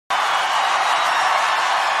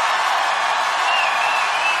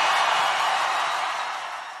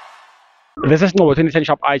This is Novo 2010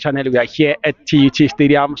 Shop I channel. We are here at TUT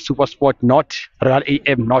Stadium, Supersport Not, Real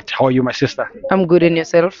AM Not. How are you, my sister? I'm good in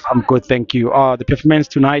yourself. I'm good, thank you. The performance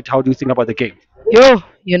tonight, how do you think about the game? Yo,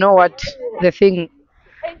 you know what? The thing,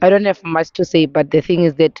 I don't have much to say, but the thing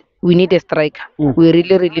is that we need a striker. Mm. We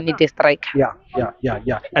really, really need a striker.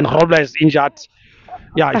 Yeah. And Robla is injured.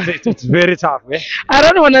 Yeah, it's very tough. Eh? I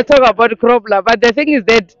don't want to talk about Krobla, but the thing is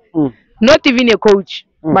that Mm. not even a coach,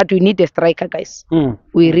 Mm. but we need a striker, guys. Mm.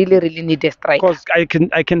 We really, really need a striker. Because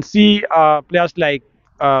I can see players like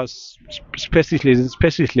especially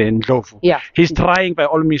in Ndlovu. Yeah. He's trying by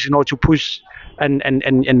all means, to push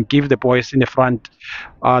and give the boys in the front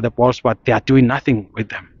the balls, but they are doing nothing with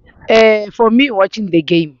them. For me, watching the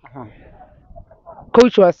game, Uh-huh.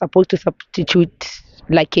 coach was supposed to substitute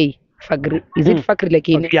Lake. Fagri. Is it Fagri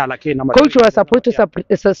Lake? Yeah, like number Coach three. was supposed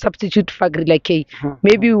to substitute Fagri Lake.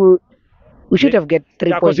 Maybe we should have get 3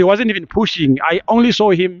 Yeah, because points. he wasn't even pushing. I only saw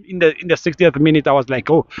him in the 60th minute. I was like,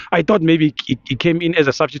 oh, I thought maybe he came in as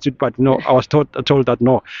a substitute, but no, I was told that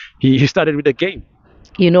no, he started with the game.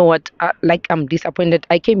 You know what? Like I'm disappointed.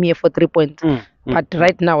 I came here for 3 points, Mm. but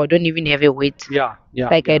right now I don't even have a weight. Yeah.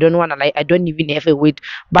 Like I don't wanna lie, I don't even have a weight.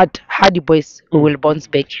 But Hardy boys will bounce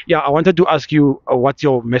back. Yeah, I wanted to ask you what's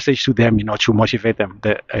your message to them, to motivate them,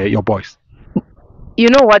 your boys. You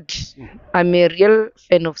know what? I'm a real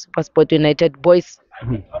fan of Supersport United boys.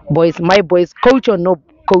 Boys, my boys, coach or no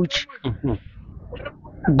coach, Mhm.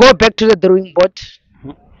 go back to the drawing board,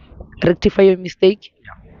 rectify your mistake.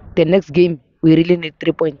 The next game we really need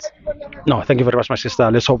 3 points. No, thank you very much, my sister.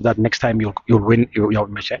 Let's hope that next time you'll win your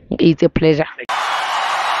match. Eh? It's a pleasure.